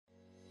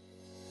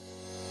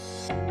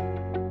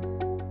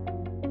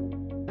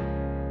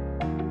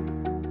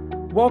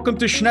Welcome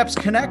to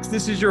Schneps Connects.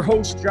 This is your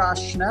host,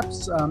 Josh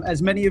Schneps.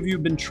 As many of you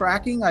have been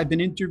tracking, I've been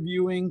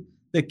interviewing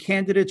the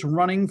candidates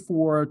running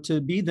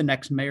to be the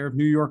next mayor of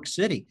New York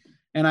City.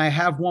 And I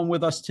have one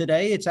with us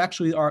today. It's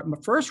actually our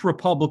first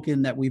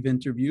Republican that we've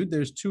interviewed.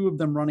 There's two of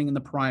them running in the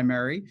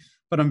primary,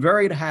 but I'm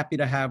very happy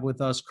to have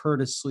with us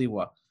Curtis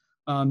Sliwa.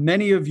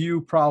 Many of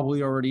you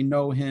probably already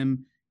know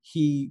him.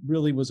 He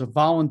really was a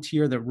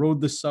volunteer that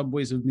rode the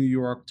subways of New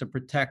York to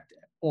protect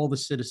all the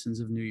citizens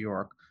of New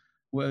York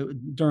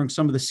during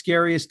some of the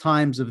scariest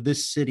times of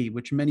this city,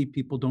 which many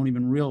people don't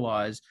even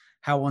realize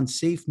how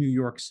unsafe New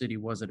York City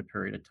was at a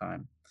period of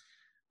time.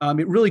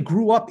 It really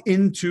grew up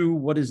into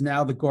what is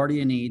now the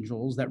Guardian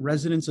Angels that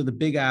residents of the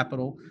Big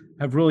Apple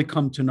have really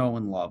come to know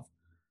and love.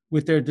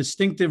 With their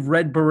distinctive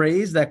red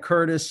berets that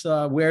Curtis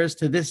wears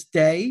to this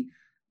day,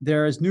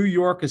 there is New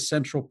York as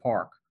Central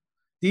Park.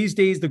 These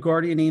days, the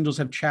Guardian Angels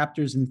have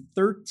chapters in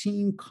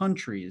 13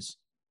 countries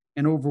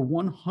and over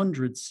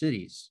 100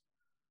 cities.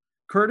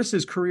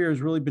 Curtis's career has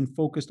really been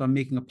focused on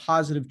making a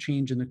positive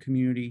change in the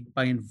community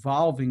by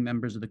involving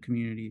members of the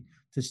community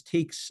to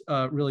take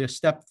really a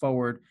step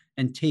forward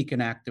and take an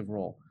active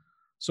role.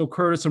 So,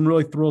 Curtis, I'm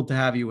really thrilled to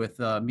have you with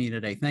me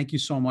today. Thank you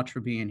so much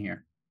for being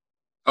here.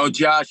 Oh,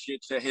 Josh,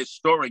 it's a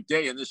historic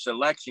day in this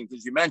election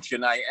because you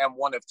mentioned I am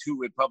one of two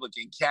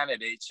Republican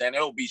candidates, and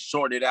it'll be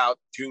sorted out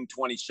June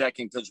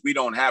 22nd because we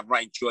don't have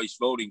ranked choice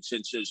voting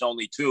since there's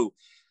only two.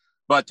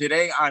 But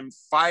today I'm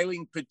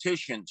filing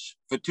petitions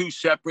for two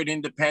separate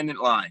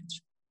independent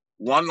lines.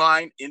 One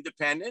line,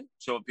 independent,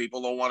 so if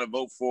people don't want to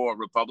vote for a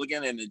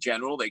Republican in the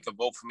general, they can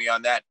vote for me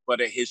on that.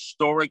 But a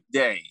historic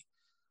day.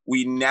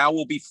 We now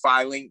will be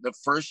filing the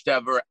first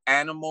ever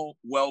animal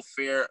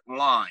welfare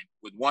line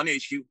with one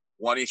issue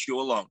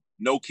alone,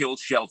 no kill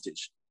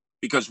shelters.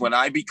 Because when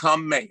I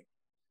become mayor,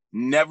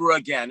 never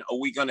again are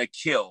we going to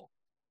kill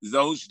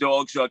those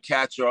dogs or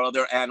cats or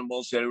other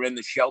animals that are in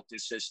the shelter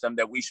system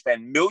that we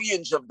spend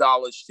millions of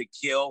dollars to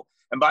kill.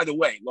 And by the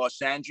way,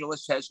 Los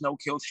Angeles has no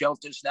kill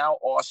shelters now.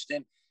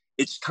 Austin,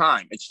 it's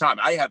time. It's time.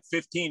 I have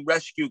 15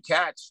 rescue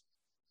cats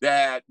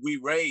that we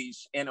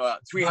raise in a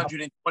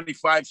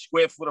 325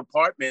 square foot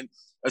apartment,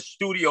 a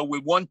studio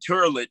with one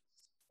turlet.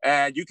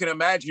 And you can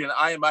imagine,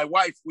 I and my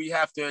wife, we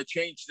have to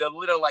change the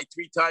litter like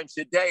 3 times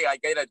a day. I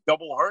get a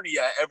double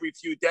hernia every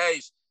few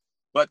days.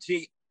 But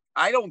see,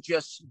 I don't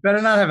just...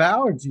 Better not have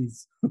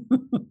allergies.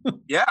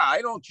 Yeah,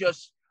 I don't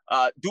just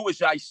do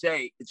as I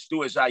say, it's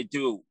do as I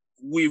do.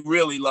 We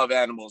really love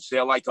animals.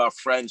 They're like our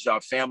friends,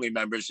 our family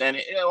members. And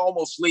it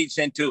almost leads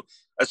into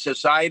a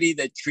society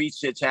that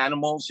treats its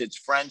animals, its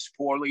friends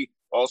poorly,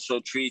 also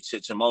treats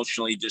its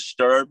emotionally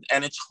disturbed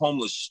and its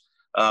homeless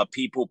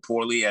people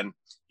poorly. And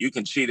you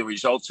can see the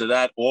results of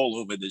that all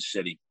over the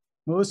city.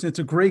 Well, listen, it's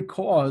a great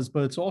cause,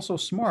 but it's also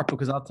smart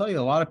because I'll tell you,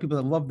 a lot of people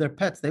that love their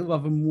pets, they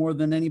love them more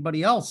than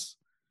anybody else.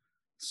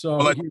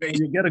 So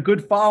you get a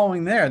good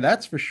following there,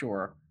 that's for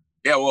sure.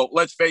 Yeah, well,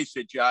 let's face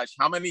it, Josh.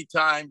 How many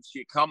times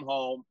you come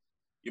home,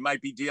 you might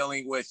be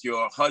dealing with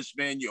your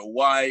husband, your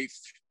wife,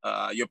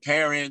 your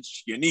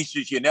parents, your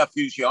nieces, your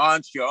nephews, your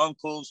aunts, your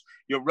uncles,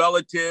 your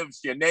relatives,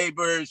 your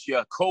neighbors,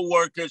 your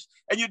co-workers,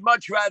 and you'd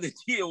much rather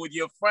deal with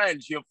your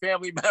friends, your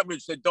family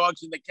members, the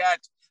dogs and the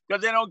cats,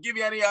 because they don't give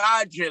you any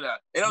agita.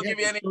 They don't give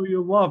you any... show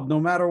you love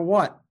no matter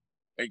what.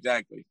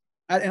 Exactly.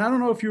 And I don't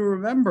know if you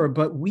remember,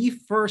 but we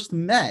first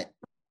met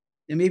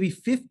and maybe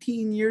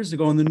 15 years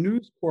ago in the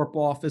News Corp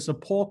office of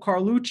Paul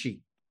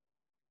Carlucci.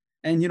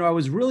 And, I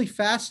was really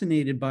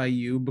fascinated by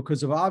you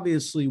because of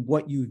obviously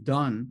what you've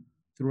done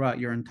throughout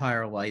your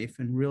entire life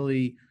and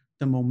really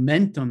the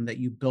momentum that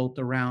you built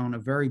around a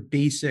very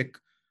basic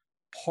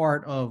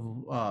part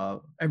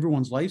of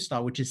everyone's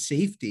lifestyle, which is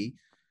safety.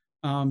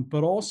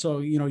 But also,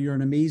 you're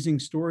an amazing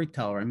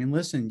storyteller. I mean,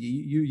 listen,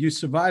 you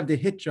survived a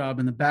hit job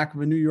in the back of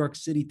a New York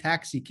City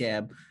taxi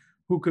cab.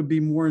 Who could be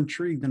more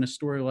intrigued than a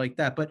story like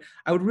that? But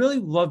I would really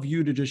love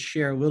you to just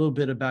share a little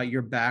bit about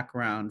your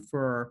background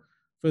for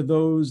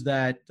those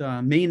that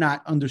may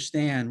not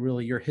understand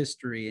really your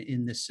history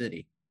in this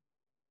city.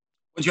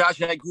 Well,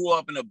 Josh, I grew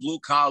up in a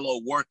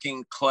blue-collar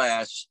working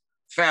class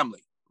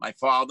family. My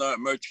father, a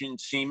merchant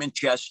seaman,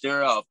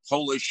 Chester, of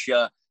Polish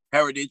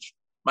heritage.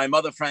 My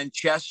mother,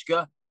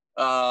 Francesca,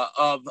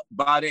 of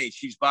Bade.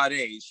 She's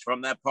Bades,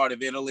 from that part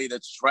of Italy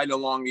that's right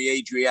along the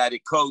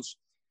Adriatic coast.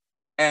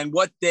 And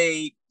what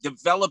they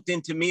developed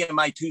into me and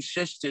my two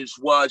sisters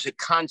was a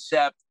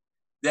concept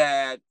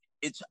that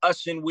it's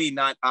us and we,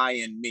 not I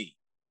and me.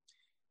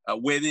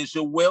 Where there's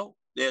a will,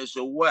 there's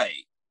a way.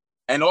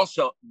 And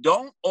also,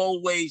 don't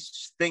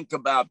always think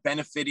about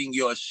benefiting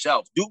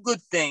yourself. Do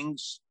good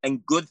things,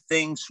 and good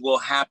things will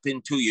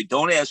happen to you.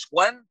 Don't ask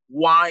when,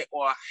 why,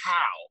 or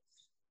how,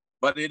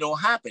 but it'll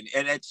happen.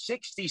 And at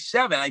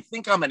 67, I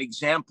think I'm an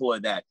example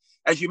of that.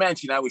 As you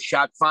mentioned, I was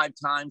shot 5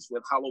 times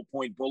with hollow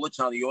point bullets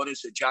on the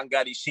orders of John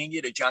Gotti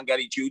Sr., the John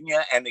Gotti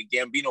Jr., and the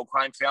Gambino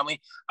crime family.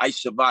 I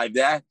survived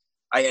that.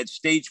 I had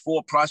stage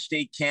 4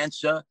 prostate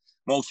cancer.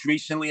 Most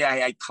recently, I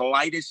had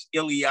colitis,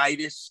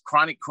 ileitis,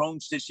 chronic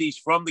Crohn's disease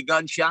from the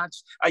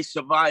gunshots. I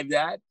survived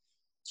that.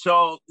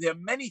 So there are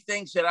many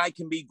things that I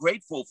can be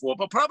grateful for,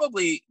 but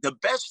probably the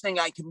best thing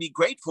I can be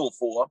grateful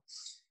for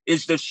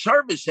is the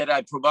service that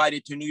I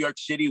provided to New York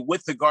City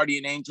with the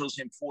Guardian Angels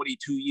in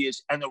 42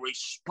 years and the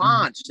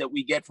response that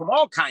we get from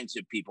all kinds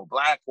of people,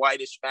 Black, white,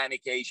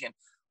 Hispanic, Asian,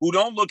 who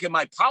don't look at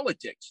my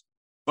politics,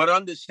 but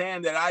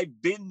understand that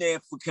I've been there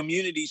for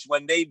communities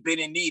when they've been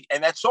in need.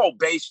 And that's all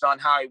based on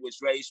how I was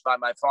raised by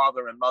my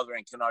father and mother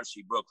in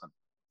Canarsie, Brooklyn.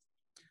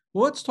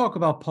 Well, let's talk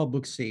about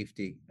public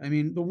safety. I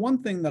mean, the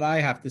one thing that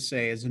I have to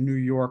say as a New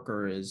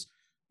Yorker is,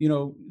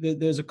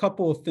 there's a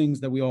couple of things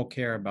that we all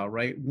care about,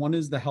 right? One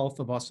is the health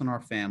of us and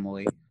our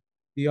family.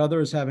 The other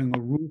is having a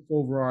roof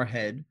over our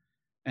head.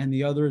 And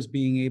the other is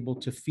being able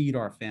to feed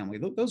our family.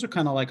 Those are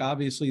kind of like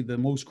obviously the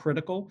most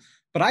critical.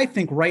 But I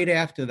think right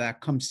after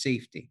that comes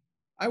safety.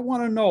 I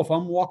want to know if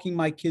I'm walking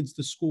my kids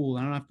to school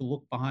and I don't have to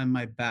look behind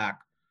my back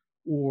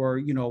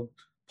or,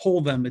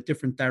 pull them a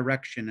different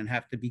direction and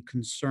have to be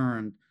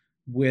concerned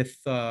with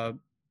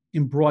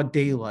in broad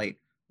daylight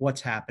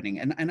what's happening.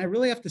 And I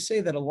really have to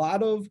say that a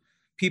lot of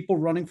people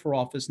running for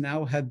office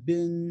now have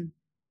been,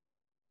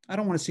 I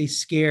don't want to say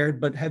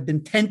scared, but have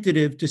been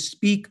tentative to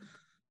speak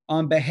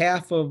on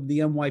behalf of the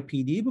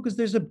NYPD because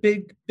there's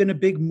been a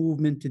big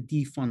movement to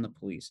defund the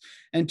police.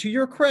 And to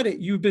your credit,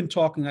 you've been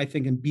talking, I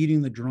think, and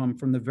beating the drum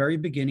from the very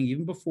beginning,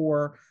 even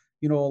before,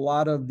 a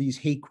lot of these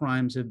hate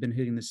crimes have been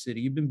hitting the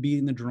city. You've been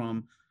beating the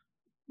drum.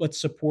 Let's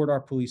support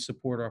our police,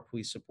 support our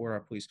police, support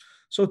our police.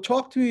 So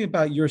talk to me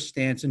about your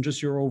stance and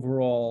just your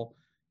overall,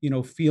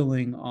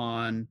 feeling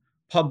on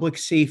public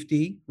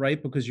safety,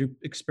 right? Because you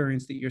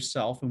experienced it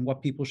yourself and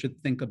what people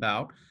should think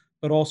about,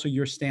 but also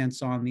your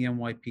stance on the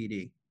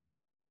NYPD.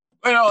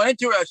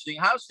 Interesting.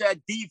 How's that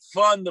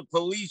defund the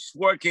police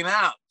working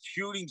out?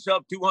 Shootings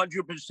up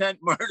 200%,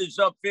 murders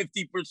up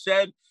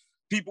 50%.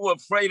 People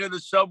afraid of the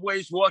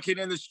subways, walking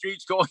in the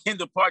streets, going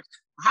into parks.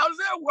 How's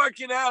that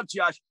working out,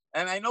 Josh?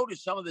 And I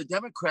noticed some of the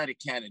Democratic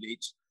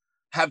candidates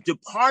have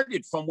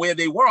departed from where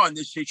they were on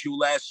this issue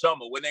last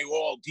summer when they were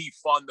all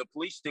defund the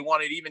police. They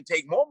wanted to even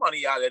take more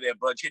money out of their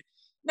budget.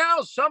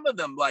 Now, some of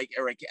them, like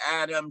Eric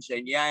Adams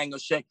and Yang, are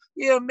saying,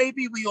 yeah,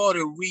 maybe we ought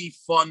to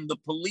refund the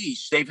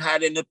police. They've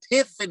had an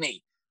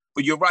epiphany.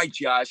 But you're right,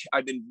 Josh.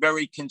 I've been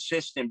very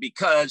consistent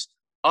because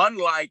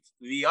unlike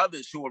the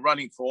others who are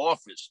running for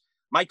office,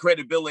 my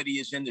credibility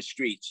is in the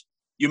streets.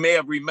 You may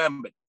have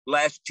remembered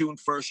last June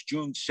 1st,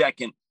 June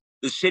 2nd,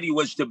 the city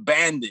was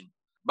abandoned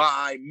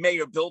by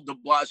Mayor Bill de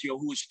Blasio,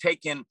 who has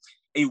taken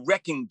a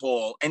wrecking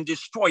ball and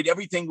destroyed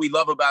everything we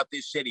love about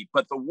this city.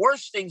 But the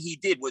worst thing he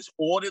did was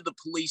order the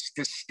police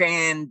to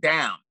stand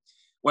down.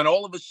 When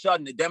all of a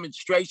sudden the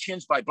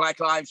demonstrations by Black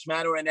Lives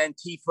Matter and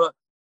Antifa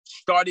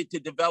started to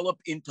develop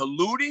into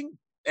looting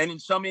and in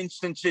some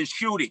instances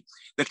shooting,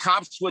 the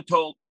cops were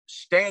told,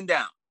 stand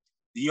down.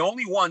 The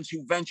only ones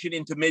who ventured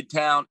into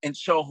Midtown and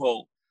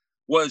Soho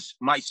was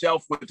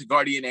myself with the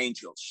Guardian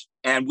Angels.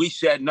 And we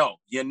said, no,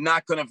 you're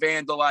not going to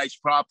vandalize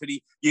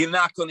property. You're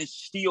not going to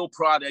steal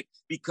product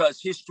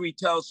because history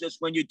tells us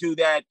when you do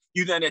that,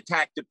 you then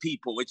attack the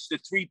people. It's the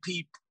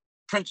 3P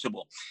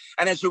principle.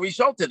 And as a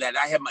result of that,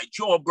 I had my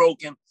jaw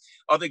broken.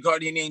 Other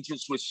Guardian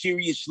Angels were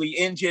seriously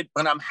injured.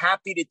 But I'm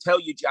happy to tell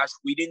you, Josh,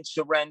 we didn't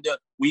surrender.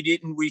 We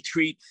didn't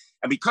retreat.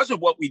 And because of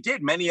what we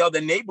did, many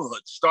other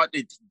neighborhoods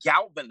started to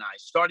galvanize,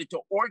 started to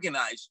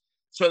organize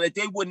so that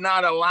they would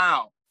not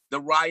allow the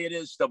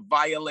rioters, the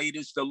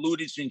violators, the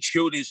looters and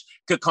shooters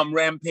to come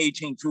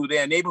rampaging through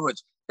their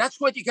neighborhoods.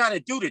 That's what you got to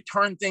do to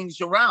turn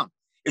things around,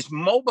 is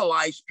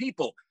mobilize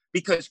people,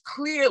 because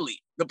clearly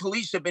the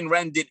police have been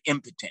rendered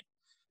impotent.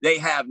 They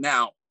have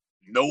now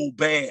no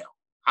bail.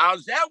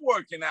 How's that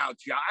working out,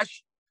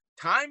 Josh?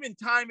 Time and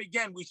time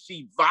again, we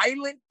see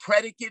violent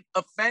predicate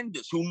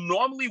offenders who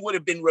normally would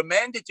have been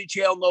remanded to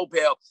jail, no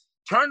bail,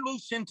 turn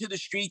loose into the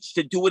streets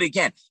to do it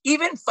again,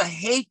 even for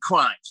hate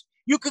crimes.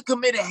 You could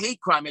commit a hate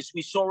crime, as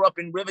we saw up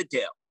in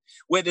Riverdale,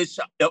 where this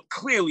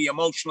clearly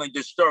emotionally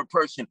disturbed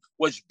person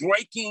was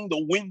breaking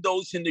the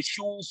windows in the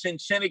shuls and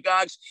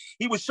synagogues.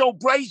 He was so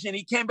brazen,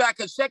 he came back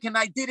a second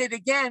night, did it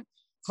again.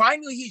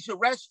 Finally, he's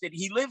arrested.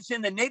 He lives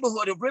in the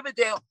neighborhood of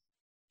Riverdale.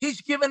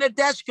 He's given a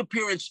desk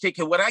appearance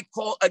ticket, what I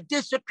call a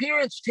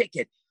disappearance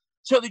ticket.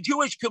 So the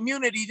Jewish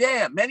community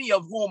there, many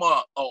of whom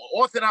are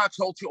Orthodox,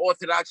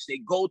 ultra-Orthodox, they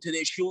go to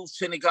their shuls,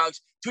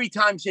 synagogues 3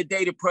 times a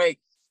day to pray,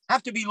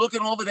 have to be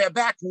looking over their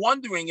back,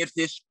 wondering if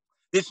this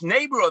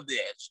neighbor of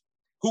theirs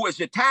who has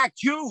attacked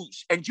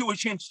Jews and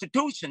Jewish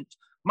institutions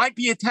might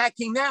be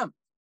attacking them.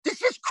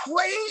 This is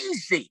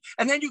crazy.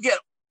 And then you get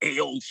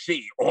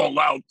AOC, all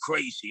out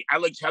crazy.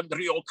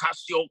 Alexandria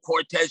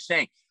Ocasio-Cortez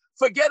saying,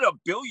 forget $1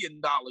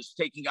 billion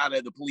taking out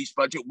of the police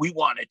budget. We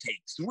want to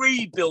take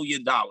 $3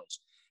 billion.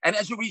 And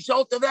as a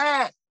result of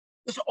that,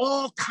 there's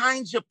all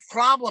kinds of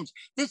problems.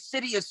 This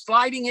city is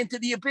sliding into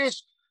the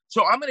abyss.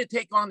 So I'm going to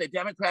take on the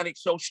Democratic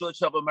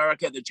Socialists of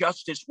America, the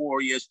Justice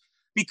Warriors,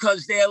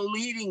 because they're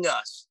leading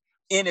us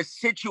in a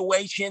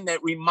situation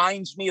that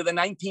reminds me of the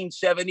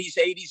 1970s,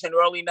 80s, and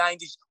early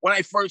 90s when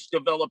I first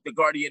developed the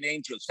Guardian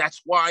Angels.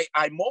 That's why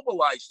I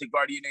mobilized the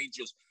Guardian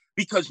Angels,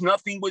 because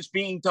nothing was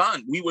being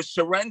done. We were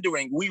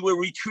surrendering. We were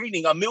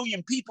retreating. 1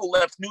 million people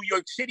left New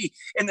York City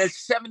in the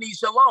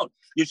 70s alone.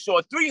 You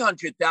saw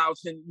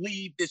 300,000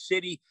 leave the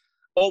city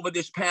over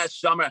this past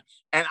summer.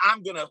 And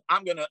I'm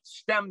gonna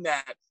stem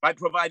that by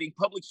providing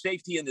public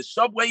safety in the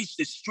subways,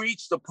 the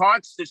streets, the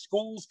parks, the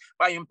schools,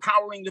 by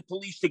empowering the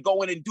police to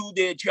go in and do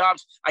their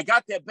jobs. I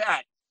got their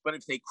back. But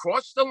if they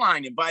cross the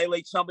line and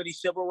violate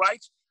somebody's civil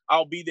rights,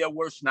 I'll be their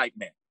worst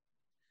nightmare.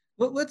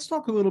 Well, let's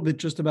talk a little bit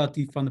just about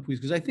defund the police,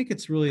 because I think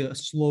it's really a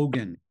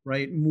slogan,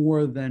 right?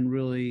 More than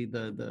really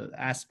the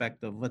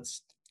aspect of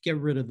let's get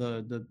rid of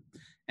the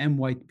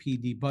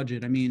NYPD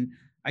budget. I mean,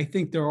 I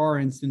think there are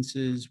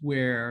instances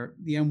where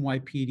the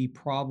NYPD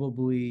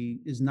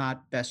probably is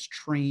not best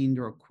trained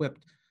or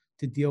equipped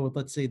to deal with,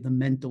 let's say, the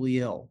mentally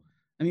ill.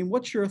 I mean,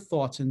 what's your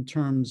thoughts in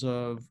terms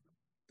of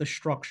the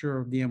structure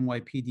of the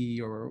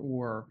NYPD,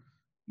 or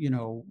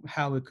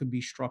how it could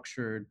be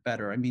structured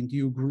better? I mean, do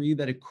you agree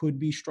that it could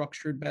be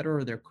structured better,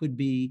 or there could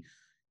be,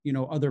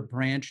 other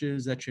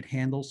branches that should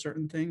handle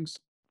certain things?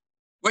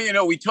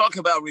 Well, we talk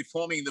about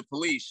reforming the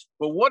police,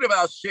 but what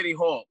about City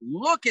Hall?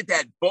 Look at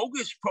that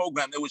bogus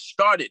program that was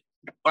started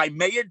by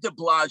Mayor de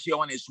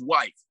Blasio and his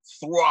wife,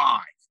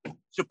 Thrive,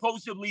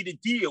 supposedly to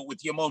deal with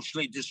the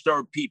emotionally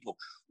disturbed people.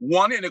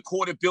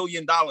 $1.25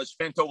 billion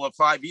spent over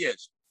 5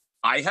 years.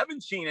 I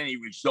haven't seen any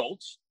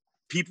results.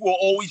 People are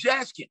always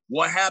asking,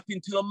 what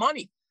happened to the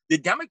money? The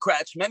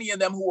Democrats, many of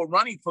them who are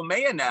running for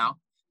mayor now,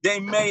 they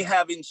may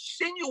have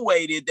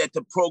insinuated that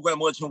the program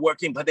wasn't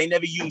working, but they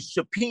never used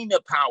subpoena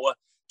power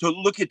to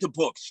look at the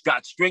books.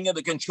 Scott Stringer,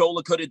 the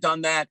controller, could have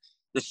done that.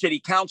 The city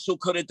council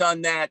could have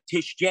done that.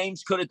 Tish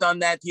James could have done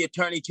that, the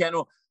attorney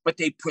general, but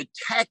they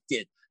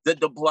protected the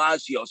de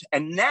Blasios.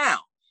 And now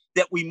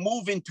that we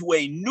move into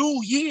a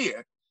new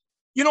year,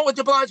 you know what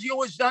de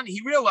Blasio has done?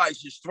 He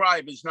realizes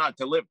Thrive is not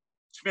delivered.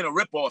 It's been a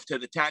ripoff to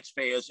the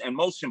taxpayers, and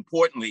most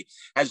importantly,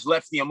 has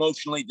left the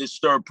emotionally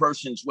disturbed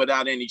persons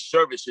without any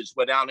services,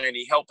 without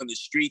any help in the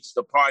streets,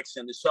 the parks,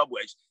 and the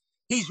subways.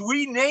 He's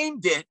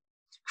renamed it,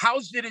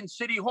 housed it in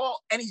City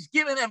Hall, and he's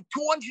given them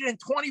 $225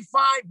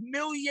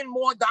 million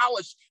more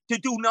to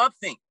do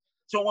nothing.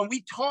 So when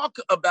we talk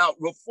about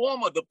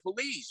reform of the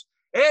police,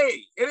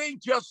 hey, it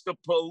ain't just the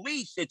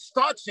police. It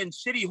starts in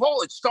City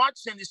Hall. It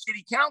starts in the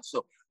city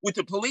council. With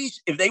the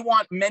police, if they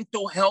want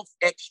mental health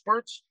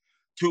experts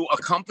to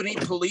accompany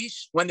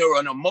police when they're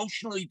an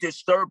emotionally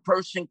disturbed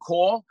person,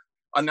 call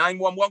a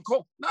 911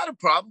 call. Not a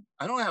problem.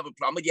 I don't have a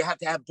problem, but you have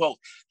to have both.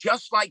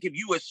 Just like if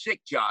you were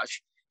sick,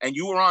 Josh, and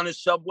you were on a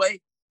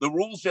subway, the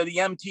rules of the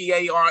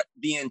MTA are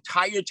the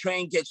entire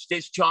train gets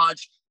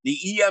discharged. The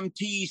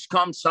EMTs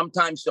come.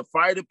 Sometimes the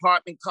fire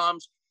department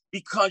comes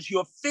because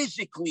you're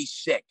physically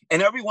sick.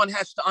 And everyone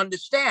has to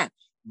understand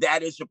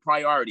that is a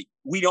priority.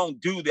 We don't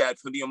do that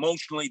for the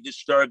emotionally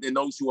disturbed and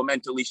those who are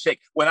mentally sick.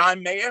 When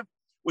I'm mayor,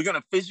 we're going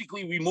to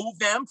physically remove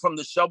them from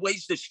the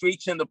subways, the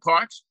streets, and the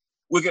parks.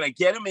 We're going to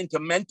get them into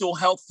mental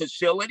health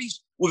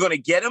facilities. We're going to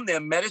get them their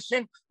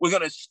medicine. We're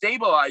going to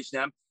stabilize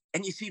them.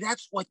 And you see,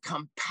 that's what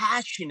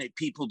compassionate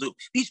people do.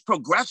 These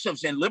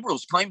progressives and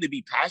liberals claim to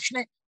be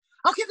passionate.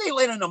 How can they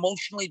let an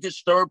emotionally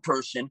disturbed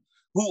person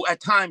who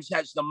at times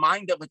has the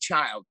mind of a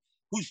child,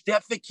 who's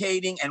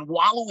defecating and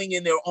wallowing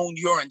in their own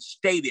urine,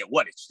 stay there?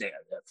 What, it's their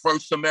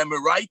First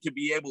Amendment right to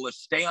be able to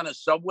stay on a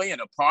subway, in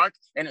a park,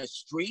 in a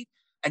street,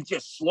 and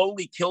just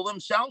slowly kill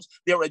themselves?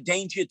 They're a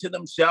danger to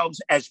themselves,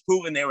 as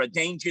proven they're a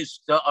danger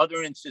to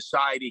others in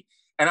society.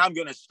 And I'm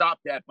going to stop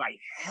that by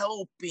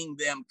helping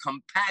them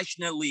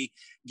compassionately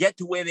get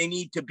to where they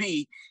need to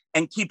be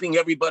and keeping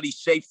everybody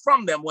safe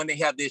from them when they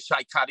have their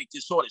psychotic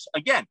disorders.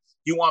 Again,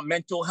 you want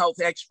mental health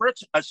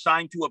experts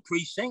assigned to a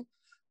precinct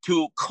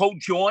to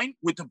co-join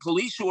with the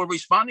police who are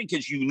responding,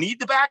 because you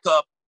need the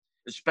backup,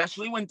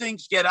 especially when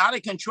things get out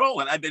of control.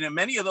 And I've been in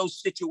many of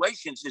those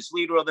situations as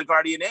leader of the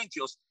Guardian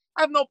Angels.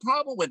 I have no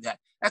problem with that.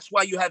 That's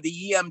why you have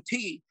the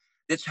EMT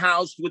that's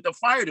housed with the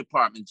fire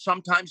department.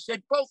 Sometimes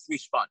they both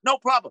respond. No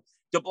problem.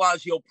 De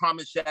Blasio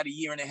promised that 1.5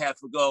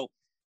 years ago.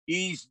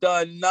 He's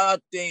done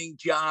nothing,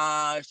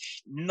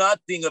 Josh.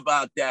 Nothing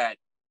about that.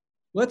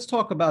 Let's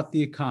talk about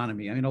the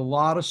economy. I mean, a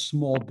lot of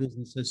small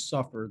businesses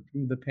suffered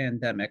through the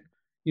pandemic.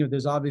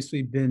 There's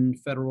obviously been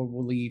federal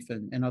relief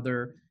and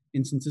other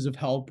instances of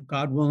help.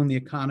 God willing, the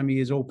economy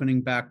is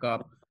opening back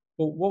up.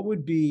 But what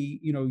would be,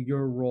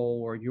 your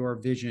role or your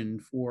vision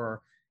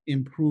for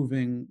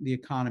improving the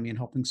economy and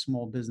helping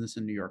small business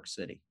in New York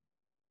City?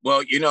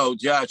 Well,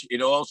 Josh,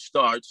 it all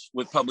starts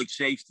with public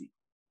safety.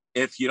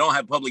 If you don't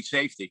have public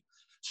safety,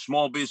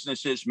 small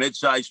businesses,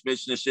 mid-sized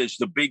businesses,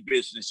 the big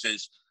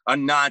businesses are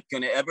not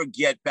going to ever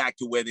get back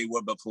to where they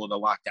were before the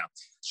lockdown.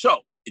 So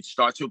it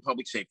starts with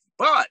public safety.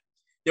 But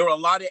there are a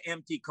lot of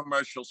empty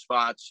commercial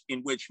spots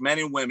in which men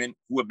and women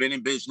who have been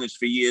in business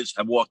for years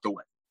have walked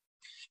away.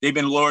 They've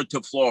been lured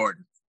to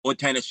Florida or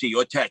Tennessee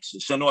or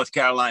Texas or North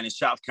Carolina,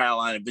 South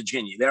Carolina,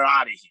 Virginia. They're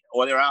out of here,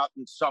 or they're out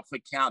in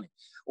Suffolk County,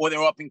 or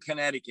they're up in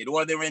Connecticut,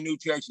 or they're in New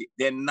Jersey.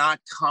 They're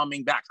not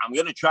coming back. I'm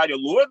going to try to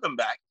lure them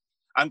back.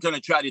 I'm going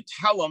to try to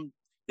tell them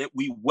that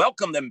we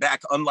welcome them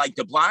back, unlike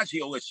de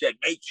Blasio has said,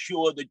 make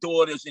sure the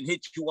door doesn't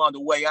hit you on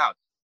the way out.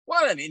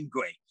 What an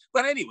ingrate.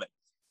 But anyway,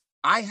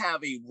 I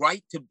have a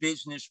right to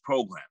business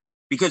program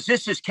because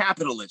this is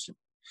capitalism.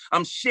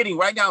 I'm sitting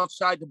right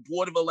outside the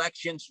Board of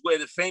Elections where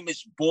the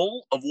famous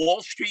bull of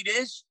Wall Street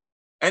is.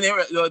 And there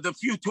are, the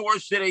few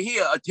tourists that are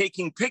here are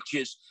taking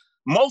pictures.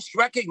 Most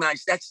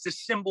recognize that's the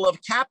symbol of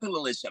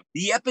capitalism.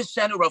 The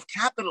epicenter of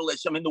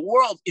capitalism in the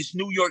world is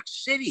New York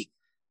City.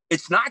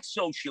 It's not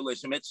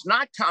socialism. It's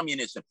not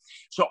communism.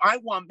 So I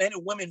want men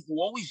and women who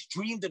always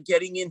dreamed of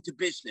getting into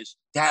business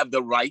to have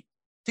the right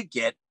to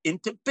get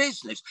into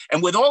business.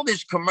 And with all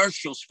this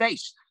commercial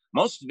space,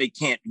 most of it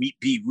can't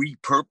be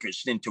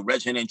repurposed into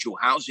residential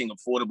housing,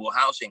 affordable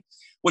housing.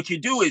 What you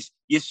do is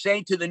you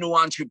say to the new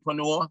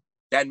entrepreneur,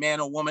 that man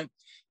or woman,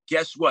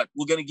 guess what?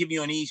 We're going to give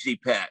you an easy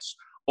pass.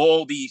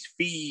 All these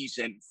fees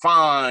and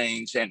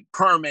fines and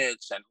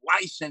permits and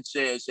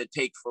licenses that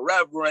take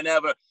forever and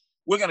ever.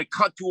 We're going to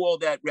cut through all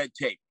that red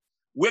tape.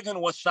 We're going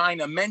to assign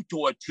a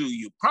mentor to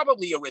you,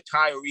 probably a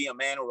retiree, a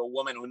man or a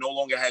woman who no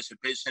longer has a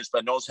business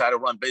but knows how to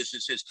run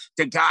businesses,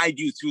 to guide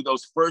you through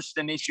those first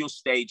initial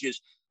stages.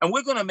 And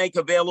we're going to make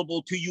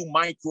available to you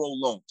micro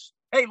loans.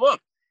 Hey, look,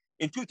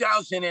 in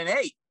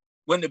 2008,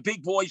 when the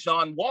big boys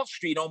on Wall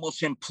Street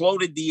almost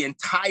imploded the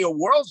entire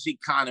world's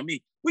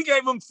economy, we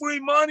gave them free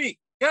money.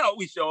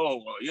 We said,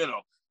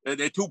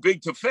 they're too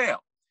big to fail.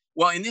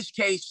 Well, in this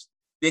case,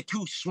 they're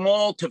too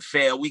small to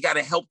fail. We got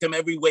to help them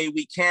every way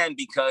we can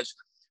because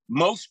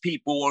most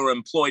people are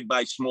employed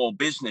by small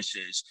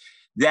businesses.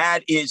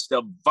 That is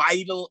the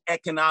vital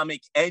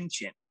economic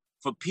engine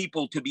for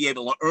people to be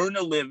able to earn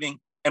a living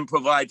and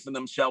provide for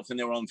themselves and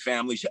their own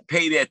families,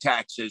 pay their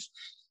taxes,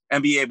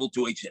 and be able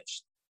to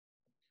exist.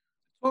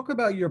 Talk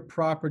about your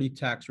property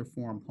tax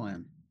reform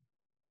plan.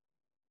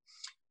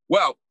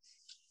 Well,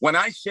 when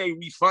I say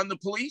refund the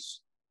police,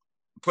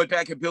 put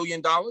back $1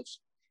 billion,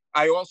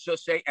 I also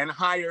say and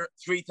hire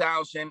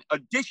 3,000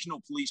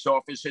 additional police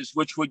officers,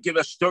 which would give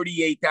us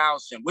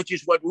 38,000, which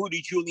is what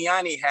Rudy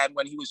Giuliani had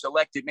when he was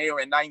elected mayor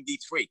in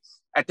 '93.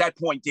 At that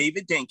point,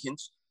 David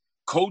Dinkins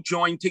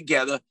co-joined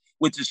together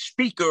with the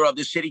Speaker of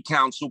the City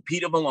Council,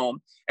 Peter Malone,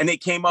 and they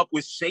came up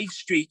with Safe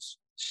Streets,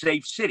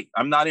 Safe City.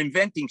 I'm not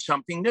inventing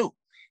something new.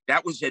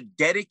 That was a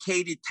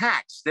dedicated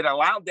tax that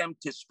allowed them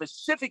to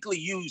specifically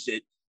use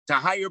it to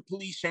hire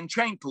police and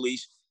train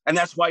police. And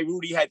that's why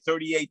Rudy had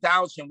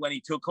 38,000 when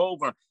he took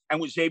over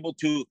and was able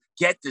to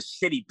get the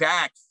city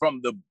back from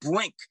the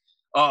brink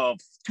of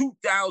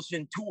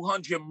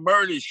 2,200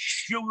 murders,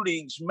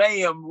 shootings,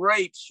 mayhem,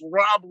 rapes,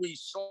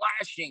 robberies,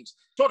 slashings.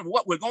 Sort of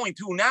what we're going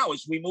through now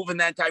as we move in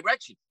that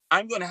direction.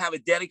 I'm going to have a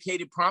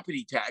dedicated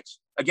property tax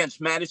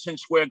against Madison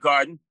Square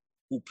Garden,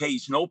 who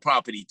pays no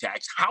property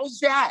tax. How's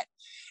that?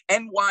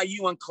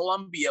 NYU and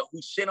Columbia,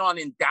 who sit on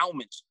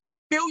endowments,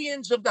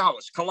 billions of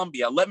dollars.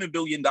 Columbia, $11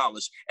 billion.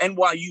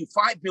 NYU,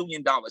 $5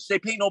 billion. They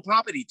pay no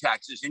property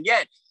taxes. And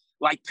yet,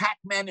 like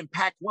Pac-Man and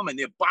Pac-Woman,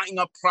 they're buying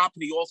up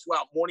property all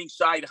throughout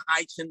Morningside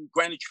Heights and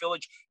Greenwich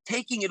Village,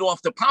 taking it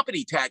off the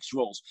property tax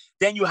rolls.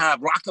 Then you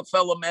have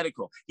Rockefeller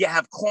Medical. You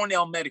have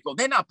Cornell Medical.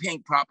 They're not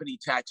paying property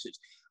taxes.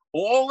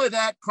 All of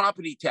that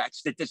property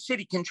tax that the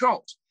city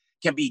controls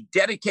can be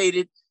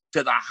dedicated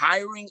to the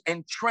hiring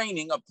and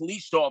training of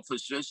police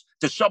officers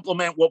to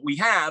supplement what we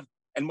have,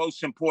 and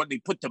most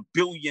importantly, put the $1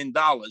 billion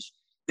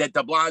that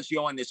de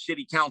Blasio and the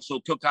city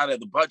council took out of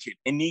the budget.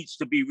 It needs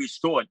to be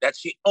restored.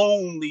 That's the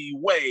only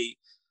way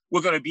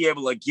we're going to be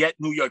able to get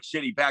New York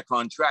City back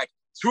on track,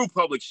 through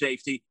public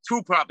safety,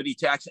 through property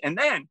tax. And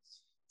then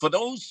for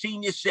those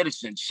senior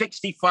citizens,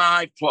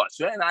 65 plus,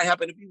 and I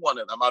happen to be one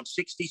of them, I'm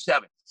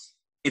 67.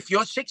 If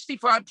you're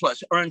 65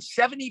 plus, earn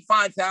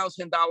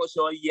 $75,000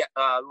 or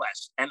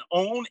less, and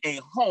own a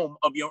home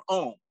of your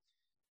own,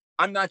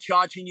 I'm not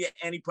charging you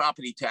any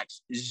property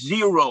tax.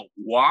 Zero.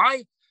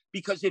 Why?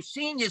 Because if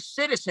senior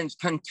citizens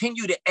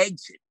continue to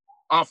exit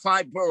our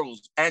 5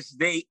 boroughs as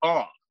they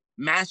are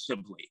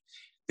massively,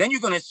 then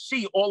you're going to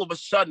see all of a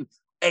sudden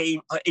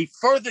a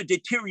further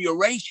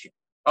deterioration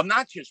of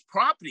not just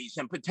properties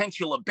and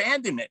potential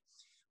abandonment,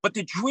 but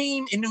the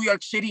dream in New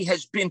York City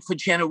has been for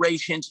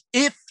generations.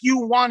 If you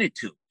wanted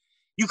to,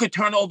 you could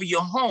turn over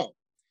your home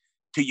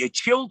to your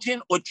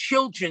children or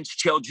children's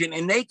children,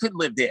 and they could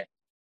live there.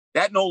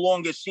 That no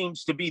longer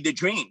seems to be the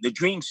dream. The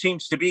dream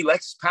seems to be,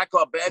 let's pack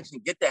our bags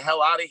and get the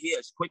hell out of here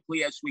as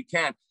quickly as we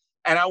can.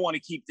 And I want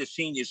to keep the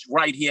seniors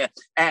right here.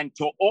 And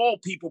to all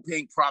people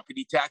paying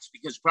property tax,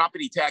 because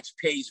property tax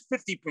pays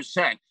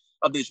 50%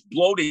 of this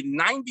bloated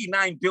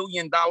 $99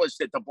 billion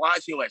that de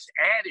Blasio has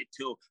added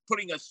to,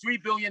 putting us $3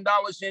 billion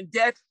in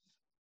debt,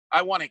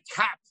 I want to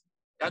cap.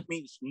 That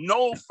means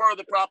no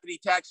further property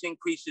tax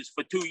increases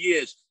for 2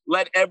 years.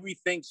 Let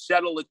everything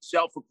settle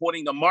itself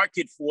according to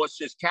market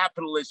forces,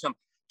 capitalism.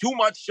 Too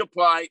much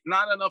supply,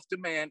 not enough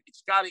demand.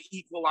 It's got to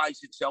equalize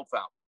itself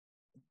out.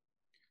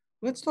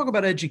 Let's talk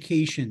about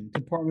education.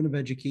 Department of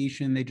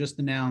Education, they just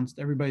announced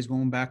everybody's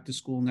going back to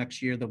school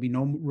next year. There'll be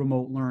no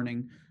remote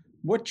learning.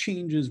 What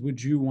changes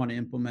would you want to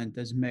implement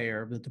as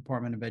mayor of the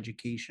Department of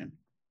Education?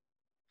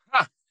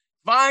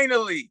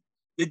 Finally,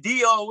 The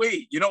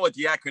DOE, you know what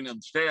the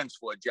acronym stands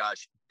for,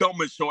 Josh?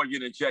 Dumbest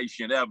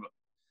organization ever.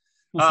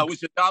 It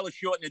was $1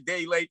 short and a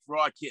day late for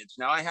our kids.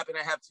 Now, I happen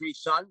to have 3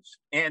 sons,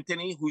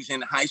 Anthony, who's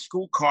in high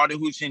school, Carter,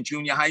 who's in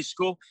junior high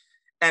school,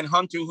 and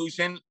Hunter, who's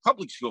in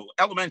public school,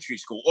 elementary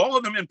school, all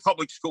of them in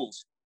public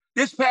schools.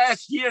 This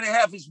past year and a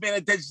half has been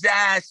a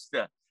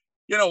disaster.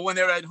 You know, when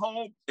they're at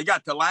home, they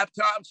got the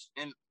laptops,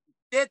 and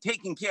they're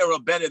taken care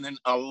of better than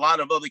a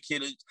lot of other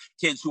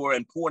kids who are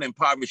in poor and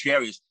impoverished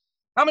areas.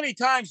 How many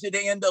times did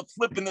they end up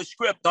flipping the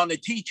script on the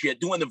teacher,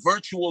 doing the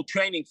virtual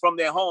training from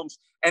their homes,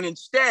 and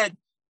instead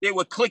they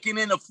were clicking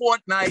into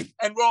Fortnite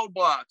and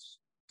Roblox?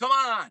 Come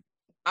on.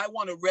 I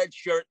want to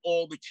redshirt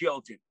all the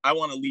children. I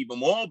want to leave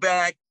them all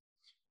back,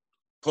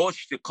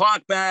 push the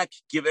clock back,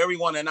 give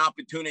everyone an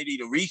opportunity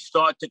to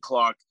restart the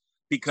clock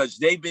because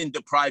they've been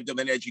deprived of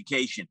an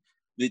education.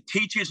 The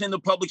teachers in the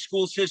public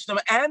school system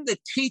and the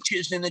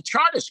teachers in the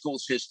charter school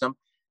system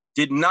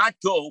did not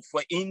go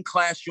for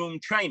in-classroom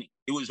training.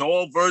 It was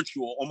all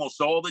virtual almost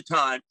all the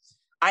time.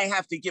 I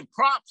have to give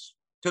props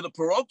to the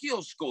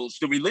parochial schools,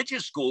 the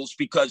religious schools,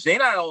 because they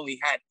not only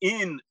had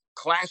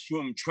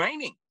in-classroom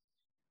training,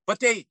 but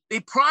they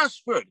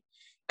prospered.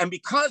 And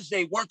because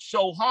they worked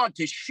so hard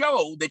to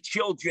show that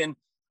children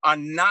are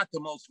not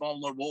the most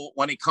vulnerable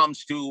when it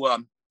comes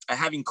to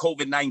having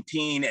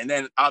COVID-19 and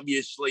then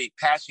obviously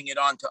passing it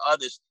on to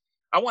others,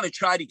 I want to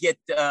try to get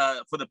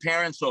for the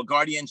parents or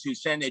guardians who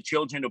send their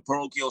children to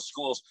parochial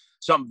schools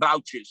some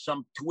vouchers,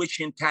 some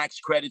tuition tax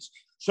credits,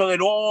 so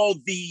that all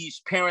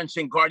these parents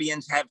and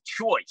guardians have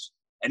choice.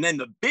 And then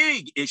the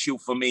big issue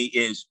for me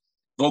is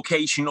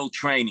vocational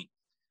training.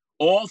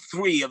 All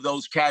 3 of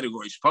those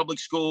categories, public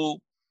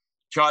school,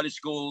 charter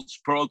schools,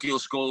 parochial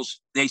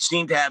schools, they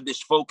seem to have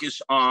this focus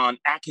on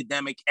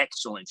academic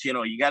excellence. You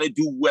know, you got to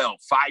do well,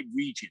 5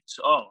 regions.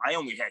 Oh, I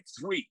only had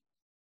 3.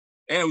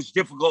 And it was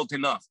difficult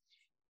enough.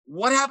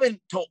 What happened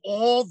to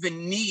all the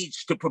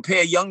needs to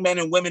prepare young men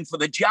and women for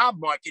the job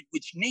market,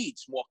 which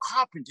needs more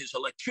carpenters,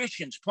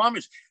 electricians,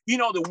 plumbers? You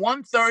know, the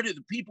 1/3 of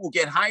the people who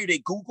get hired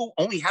at Google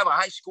only have a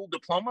high school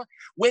diploma.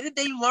 Where did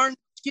they learn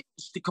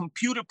skills to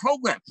computer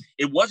program?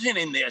 It wasn't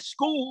in their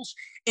schools.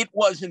 It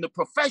was in the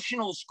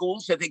professional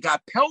schools that they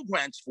got Pell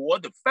Grants for,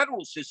 the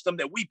federal system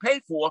that we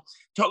pay for,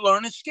 to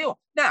learn a skill.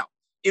 Now,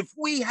 if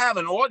we have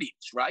an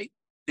audience, right,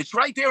 it's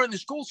right there in the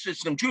school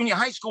system, junior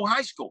high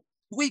school,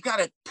 we've got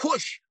to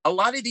push a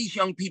lot of these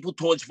young people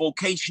towards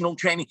vocational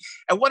training.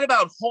 And what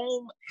about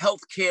home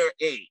healthcare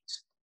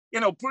aides? You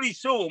know, pretty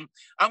soon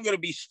I'm going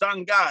to be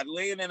stunned God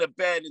laying in a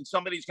bed and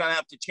somebody's going to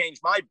have to change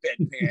my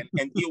bedpan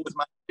and deal with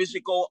my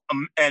physical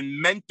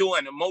and mental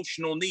and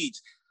emotional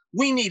needs.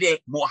 We need a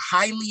more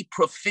highly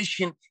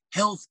proficient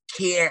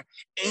healthcare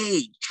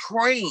aide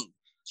trained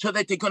so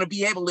that they're going to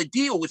be able to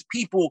deal with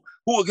people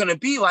who are going to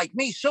be like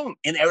me soon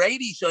in their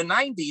 80s or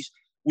 90s.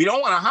 We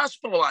don't want to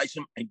hospitalize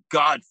them, and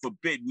God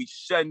forbid we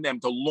send them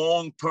to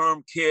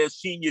long-term care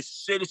senior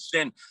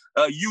citizen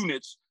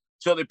units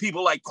so that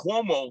people like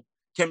Cuomo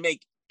can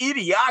make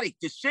idiotic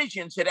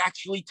decisions that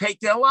actually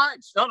take their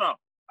lives. No.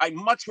 I'd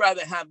much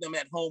rather have them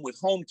at home with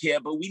home care,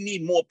 but we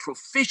need more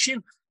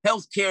proficient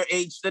healthcare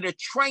aides that are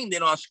trained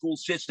in our school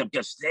system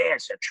because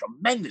there's a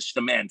tremendous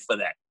demand for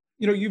that.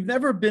 You know, you've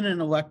never been an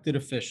elected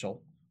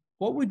official.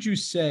 What would you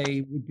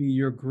say would be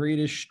your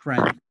greatest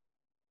strength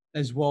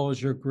as well as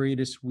your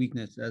greatest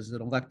weakness as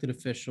an elected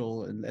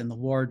official in the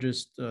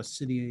largest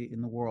city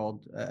in the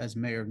world as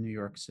mayor of New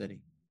York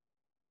City?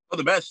 Well,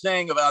 the best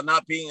thing about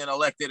not being an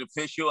elected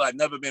official, I've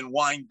never been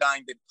wine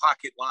dined and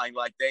pocket lined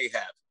like they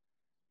have.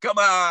 Come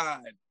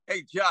on.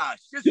 Hey, Josh,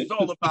 this is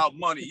all about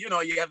money. You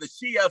know, you have the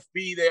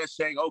CFB there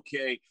saying,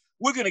 okay,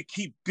 we're going to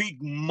keep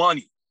big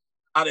money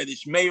out of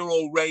this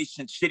mayoral race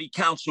and city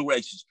council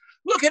races.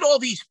 Look at all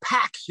these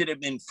PACs that have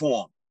been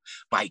formed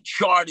by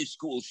charter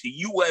schools,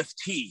 the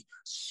UFT,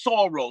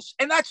 Soros,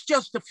 and that's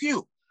just a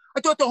few. I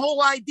thought the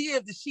whole idea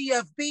of the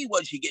CFB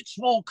was you get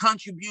small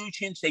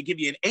contributions, they give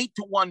you an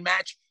 8-to-1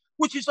 match,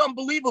 which is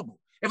unbelievable.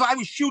 If I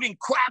was shooting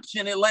craps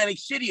in Atlantic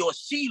City or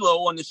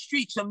CeeLo on the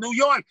streets of New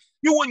York,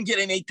 you wouldn't get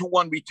an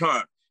 8-to-1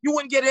 return. You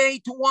wouldn't get an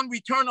 8-to-1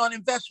 return on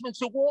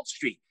investments at Wall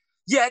Street.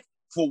 Yet,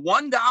 for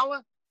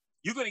 $1,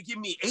 you're going to give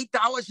me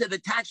 $8 of the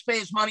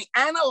taxpayers' money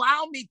and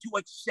allow me to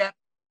accept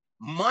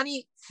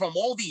money from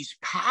all these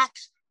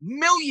PACs?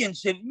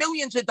 Millions and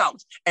millions of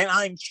dollars. And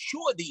I'm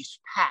sure these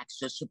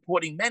PACs are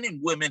supporting men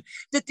and women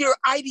that they're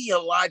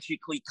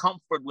ideologically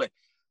comfortable with.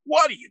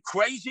 What are you,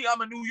 crazy?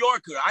 I'm a New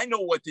Yorker. I know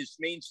what this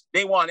means.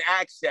 They want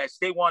access.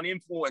 They want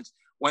influence.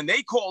 When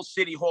they call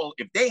City Hall,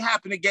 if they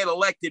happen to get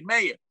elected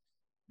mayor,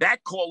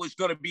 that call is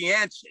going to be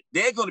answered.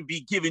 They're going to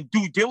be given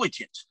due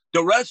diligence.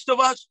 The rest of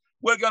us,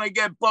 we're going to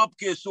get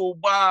bupkis or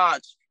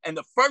bats. And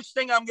the first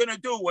thing I'm going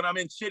to do when I'm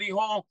in City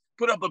Hall,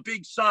 put up a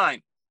big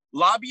sign.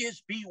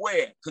 Lobbyists,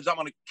 beware, because I'm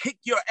going to kick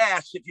your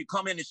ass if you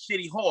come into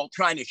City Hall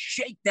trying to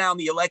shake down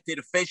the elected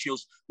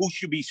officials who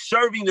should be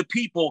serving the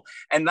people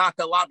and not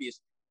the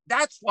lobbyists.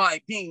 That's why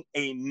being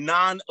a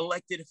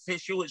non-elected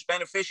official is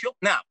beneficial.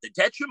 Now, the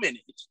detriment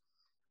is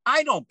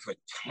I don't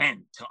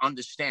pretend to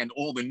understand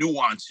all the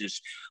nuances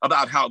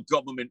about how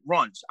government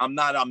runs. I'm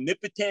not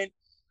omnipotent.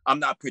 I'm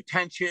not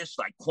pretentious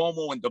like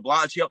Cuomo and de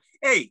Blasio.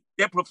 Hey,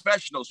 they're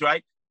professionals,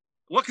 right?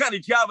 What kind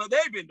of job have they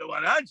been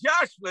doing, huh,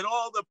 Josh, with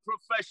all the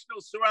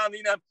professionals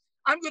surrounding them?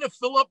 I'm going to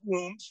fill up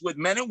rooms with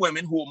men and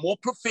women who are more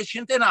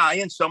proficient than I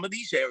in some of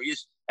these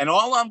areas. And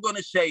all I'm going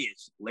to say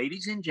is,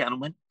 ladies and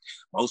gentlemen,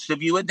 most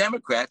of you are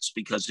Democrats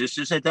because this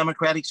is a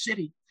Democratic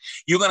city.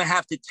 You're going to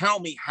have to tell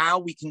me how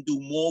we can do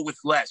more with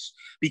less,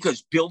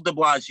 because Bill de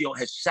Blasio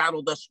has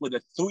saddled us with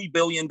a $3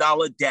 billion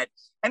debt,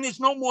 and there's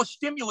no more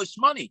stimulus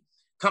money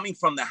coming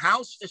from the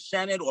House, the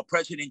Senate, or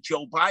President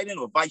Joe Biden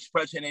or Vice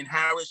President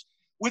Harris.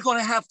 We're going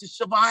to have to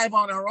survive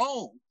on our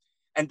own.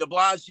 And de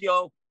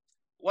Blasio,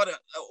 what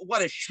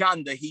a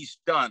shanda he's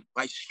done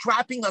by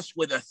strapping us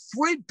with a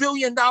 $3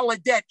 billion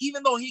debt,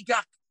 even though he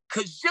got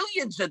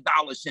gazillions of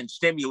dollars in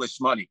stimulus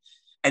money.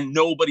 And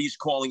nobody's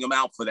calling him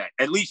out for that.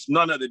 At least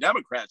none of the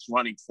Democrats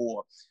running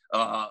for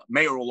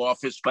mayoral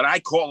office. But I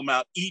call him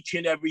out each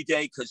and every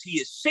day because he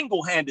has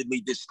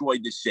single-handedly destroyed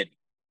the city.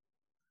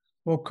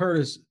 Well,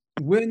 Curtis,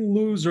 win,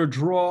 lose, or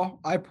draw,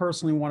 I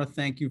personally want to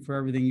thank you for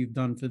everything you've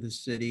done for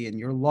this city, and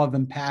your love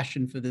and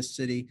passion for this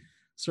city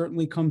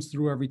certainly comes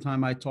through every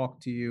time I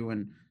talk to you.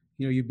 And,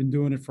 you've been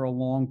doing it for a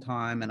long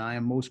time, and I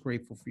am most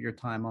grateful for your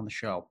time on the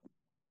show.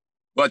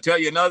 Well, I'll tell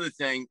you another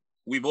thing.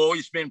 We've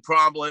always been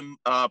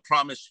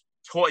promised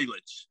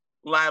toilets,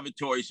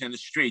 lavatories in the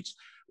streets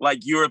like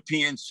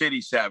European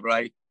cities have,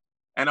 right?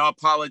 And our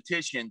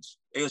politicians,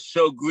 they are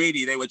so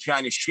greedy. They were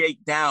trying to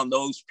shake down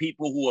those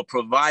people who are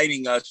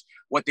providing us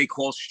what they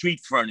call street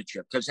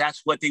furniture, because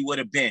that's what they would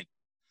have been.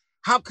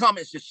 How come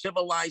as a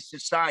civilized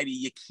society,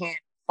 you can't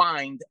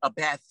find a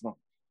bathroom?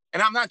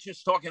 And I'm not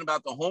just talking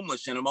about the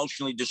homeless and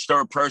emotionally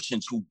disturbed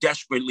persons who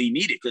desperately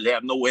need it because they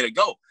have nowhere to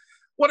go.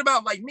 What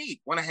about like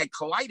me, when I had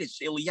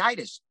colitis,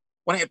 ileitis,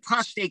 when I had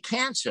prostate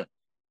cancer?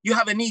 You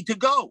have a need to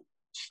go.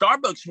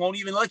 Starbucks won't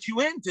even let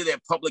you into their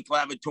public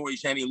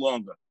lavatories any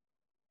longer.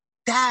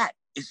 That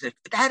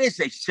is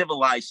a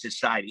civilized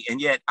society.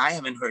 And yet I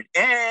haven't heard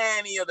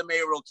any of the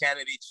mayoral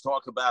candidates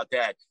talk about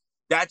that.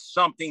 That's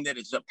something that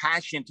is a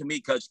passion to me,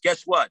 because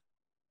guess what?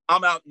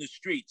 I'm out in the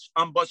streets.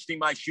 I'm busting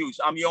my shoes.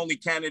 I'm the only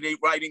candidate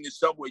riding the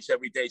subways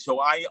every day.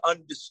 So I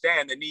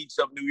understand the needs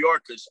of New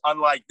Yorkers,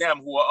 unlike them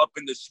who are up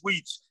in the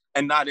suites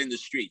and not in the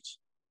streets.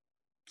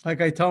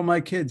 Like I tell my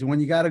kids, when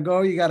you got to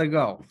go, you got to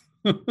go.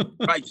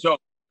 Right. So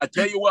I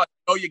tell you what,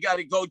 you got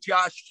to go,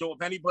 Josh. So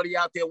if anybody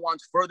out there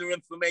wants further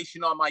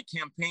information on my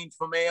campaign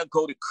for mayor,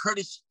 go to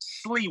Curtis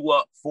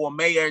Sliwa for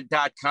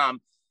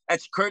mayor.com.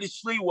 That's Curtis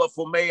Sliwa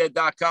for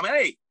mayor.com.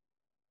 Hey,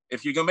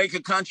 if you can make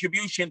a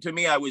contribution to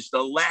me, I was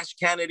the last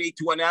candidate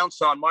to announce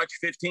on March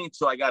 15th.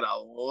 So I got a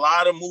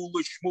lot of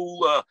moolah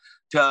shmoolah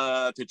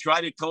to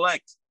try to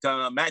collect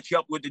to match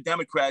up with the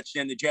Democrats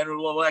in the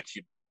general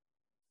election.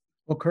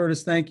 Well,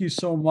 Curtis, thank you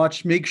so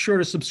much. Make sure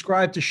to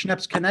subscribe to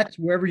Schneps Connect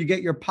wherever you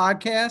get your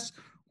podcasts,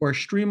 or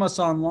stream us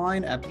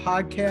online at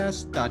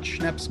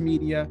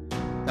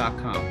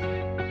podcast.schnepsmedia.com.